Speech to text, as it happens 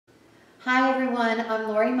Hi everyone, I'm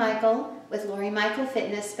Lori Michael with Lori Michael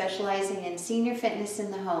Fitness, specializing in senior fitness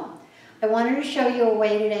in the home. I wanted to show you a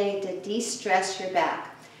way today to de-stress your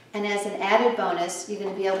back. And as an added bonus, you're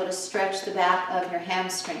going to be able to stretch the back of your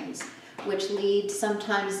hamstrings, which lead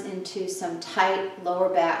sometimes into some tight lower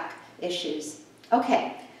back issues.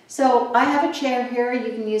 Okay, so I have a chair here.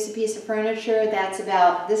 You can use a piece of furniture that's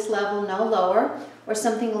about this level, no lower, or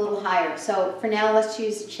something a little higher. So for now, let's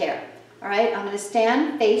use a chair. All right, I'm going to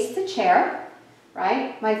stand, face the chair,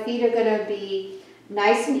 right? My feet are going to be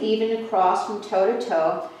nice and even across from toe to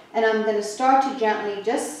toe. And I'm going to start to gently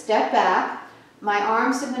just step back. My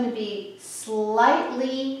arms are going to be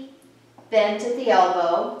slightly bent at the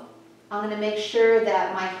elbow. I'm going to make sure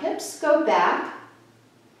that my hips go back.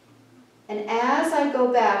 And as I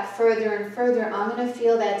go back further and further, I'm going to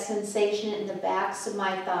feel that sensation in the backs of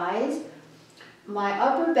my thighs. My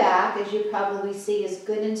upper back, as you probably see, is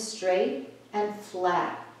good and straight and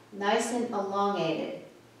flat, nice and elongated.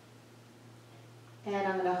 And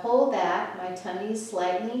I'm going to hold that, my tummy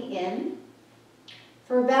slightly in,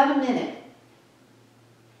 for about a minute.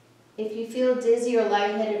 If you feel dizzy or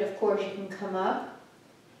lightheaded, of course, you can come up.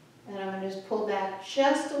 And I'm going to just pull back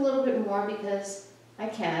just a little bit more because I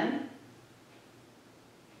can.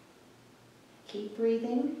 Keep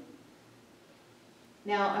breathing.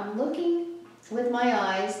 Now I'm looking with my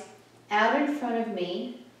eyes out in front of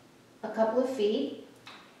me, a couple of feet.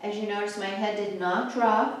 As you notice, my head did not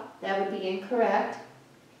drop. That would be incorrect.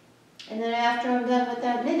 And then after I'm done with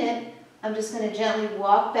that minute, I'm just going to gently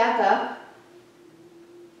walk back up.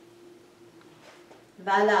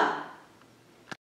 Voila.